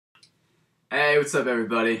Hey, what's up,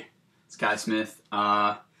 everybody? It's Kai Smith.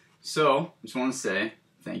 So just want to say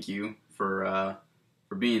thank you for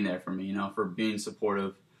being there for me. For being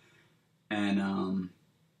supportive, and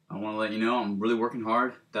I want to let you know I'm really working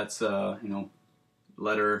hard. That's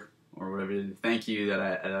letter or whatever thank you that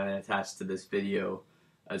I attached to this video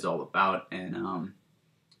is all about. And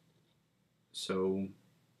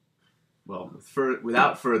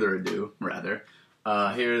without further ado,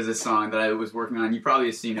 here is a song that I was working on. You probably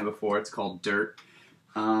have seen it before. It's called Dirt.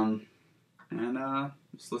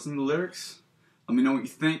 Just listen to the lyrics. Let me know what you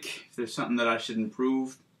think. If there's something that I should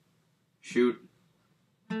improve, shoot.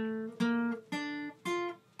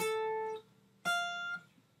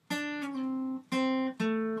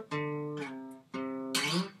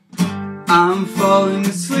 I'm falling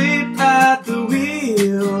asleep at the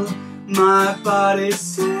wheel. My body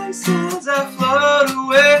sinks as I float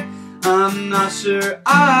away. I'm not sure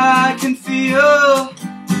I can feel.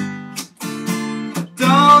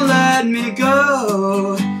 Don't let me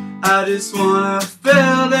go. I just wanna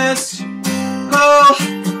feel this whole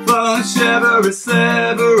bunch, every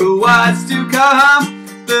sliver of what's to come.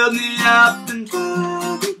 Build me up and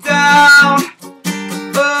pull me down.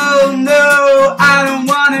 Oh no, I don't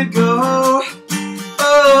wanna go.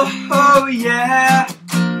 Oh yeah.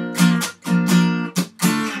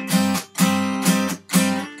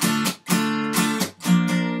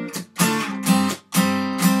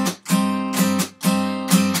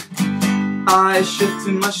 I shift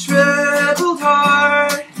in my shriveled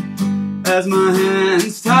heart as my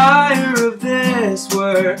hands tire of this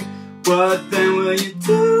work. What then will you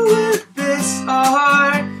do with this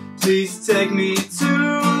art? Please take me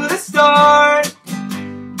to the start.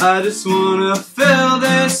 I just wanna feel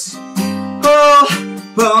this whole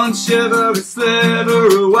bunch of every sliver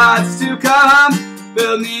of what's to come.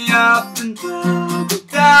 Build me up and pull me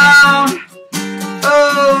down.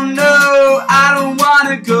 Oh no, I don't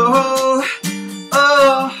wanna go.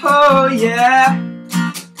 Oh yeah.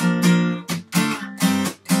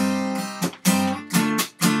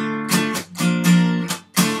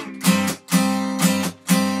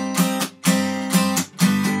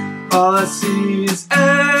 All I see is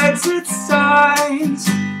exit signs.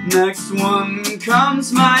 Next one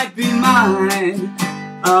comes might be mine.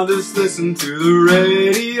 I'll just listen to the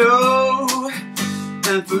radio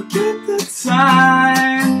and forget the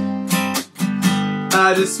time.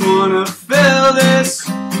 I just wanna feel this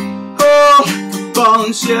whole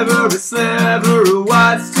bunch, every sliver of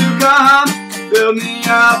what's to come. Build me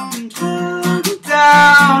up and pull me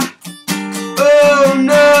down. Oh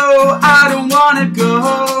no, I don't wanna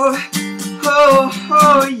go.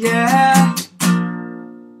 Oh yeah.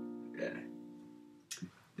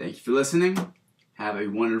 Thank you for listening. Have a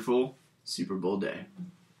wonderful Super Bowl day.